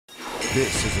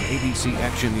This is an ABC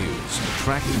Action News,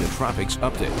 tracking the Tropics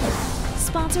update.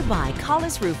 Sponsored by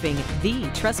Collis Roofing, the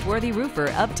trustworthy roofer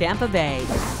of Tampa Bay.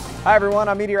 Hi everyone,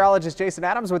 I'm meteorologist Jason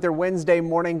Adams with your Wednesday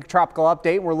morning tropical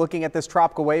update. We're looking at this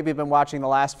tropical wave we've been watching the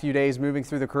last few days moving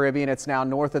through the Caribbean. It's now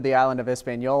north of the island of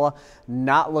Hispaniola,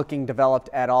 not looking developed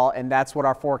at all, and that's what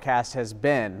our forecast has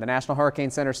been. The National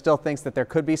Hurricane Center still thinks that there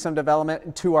could be some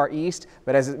development to our east,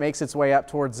 but as it makes its way up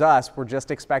towards us, we're just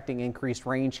expecting increased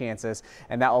rain chances,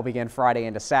 and that will begin Friday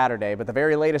into Saturday. But the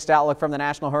very latest outlook from the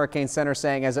National Hurricane Center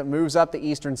saying as it moves up the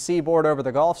eastern seaboard over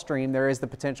the Gulf Stream, there is the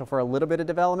potential for a little bit of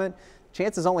development.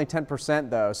 Chance is only 10%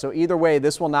 though, so either way,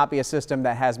 this will not be a system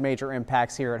that has major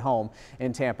impacts here at home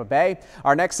in Tampa Bay.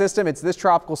 Our next system, it's this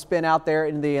tropical spin out there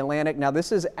in the Atlantic. Now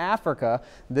this is Africa,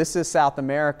 this is South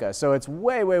America, so it's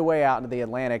way out into the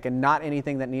Atlantic and not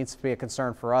anything that needs to be a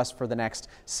concern for us for the next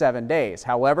 7 days.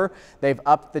 However, they've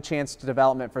upped the chance to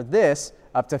development for this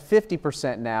up to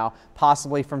 50% now,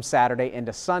 possibly from Saturday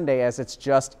into Sunday, as it's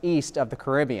just east of the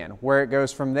Caribbean. Where it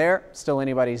goes from there, still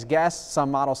anybody's guess.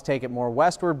 Some models take it more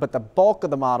westward, but the bulk of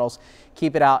the models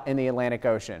keep it out in the Atlantic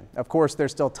Ocean. Of course,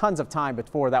 there's still tons of time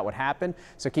before that would happen,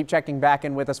 so keep checking back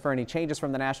in with us for any changes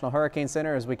from the National Hurricane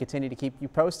Center as we continue to keep you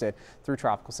posted through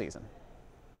tropical season.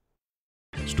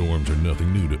 Storms are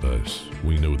nothing new to us.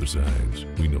 We know the signs.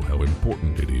 We know how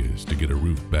important it is to get a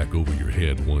roof back over your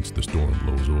head once the storm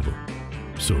blows over.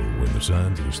 So when the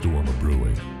signs of a storm are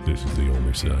brewing, this is the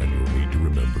only sign you'll need to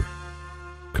remember.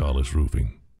 Collis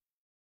Roofing.